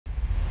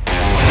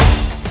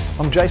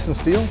I'm Jason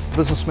Steele,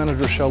 Business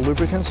Manager of Shell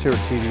Lubricants here at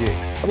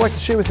TDX. I'd like to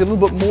share with you a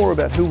little bit more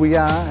about who we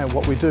are and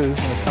what we do when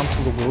it comes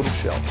to the world of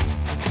Shell.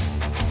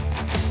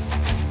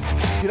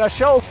 You know,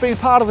 Shell's been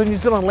part of the New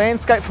Zealand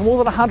landscape for more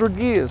than 100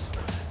 years.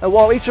 And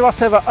while each of us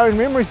have our own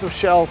memories of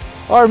Shell,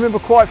 I remember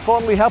quite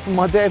fondly helping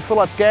my dad fill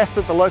up gas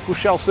at the local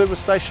Shell service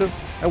station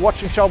and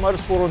watching Shell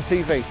Motorsport on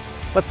TV.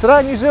 But today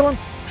in New Zealand,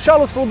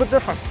 Shell looks a little bit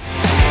different.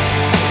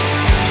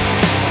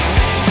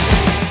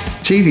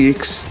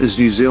 TDX is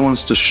New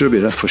Zealand's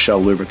distributor for Shell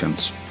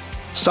Lubricants.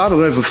 Started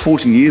over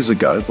 40 years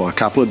ago by a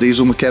couple of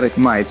diesel mechanic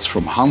mates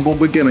from humble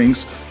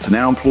beginnings to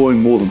now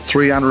employing more than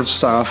 300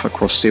 staff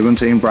across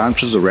 17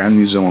 branches around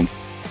New Zealand.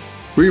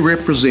 We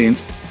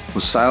represent,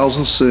 with sales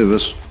and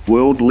service,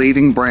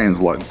 world-leading brands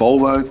like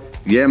Volvo,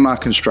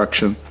 Yanmar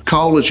Construction,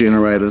 Kohler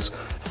Generators,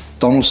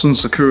 Donaldson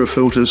Sakura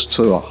Filters,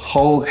 to a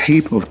whole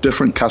heap of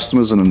different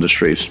customers and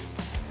industries.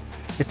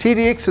 At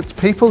TDX, it's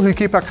people who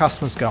keep our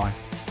customers going.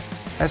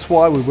 That's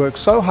why we work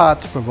so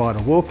hard to provide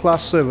a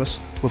world-class service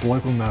with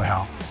local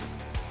know-how.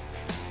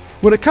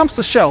 When it comes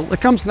to Shell,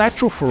 it comes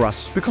natural for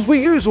us because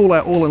we use all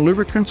our oil and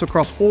lubricants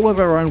across all of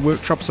our own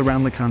workshops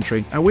around the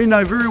country, and we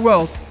know very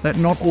well that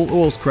not all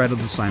oil is created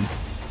the same.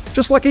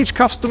 Just like each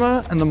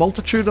customer and the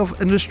multitude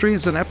of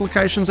industries and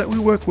applications that we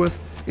work with,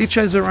 each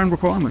has their own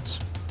requirements.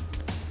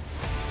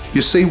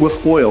 You see,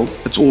 with oil,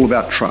 it's all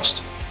about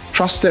trust.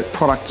 Trust that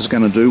product is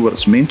going to do what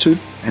it's meant to,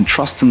 and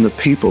trust in the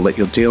people that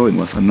you're dealing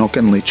with are not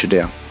going to let you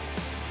down.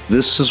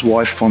 This is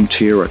why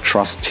Fonterra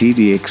trusts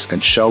TDX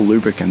and Shell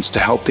Lubricants to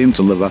help them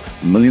deliver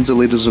millions of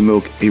litres of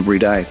milk every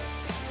day.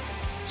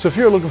 So if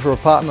you're looking for a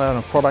partner and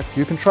a product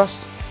you can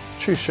trust,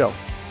 choose Shell.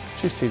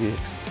 Choose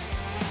TDX.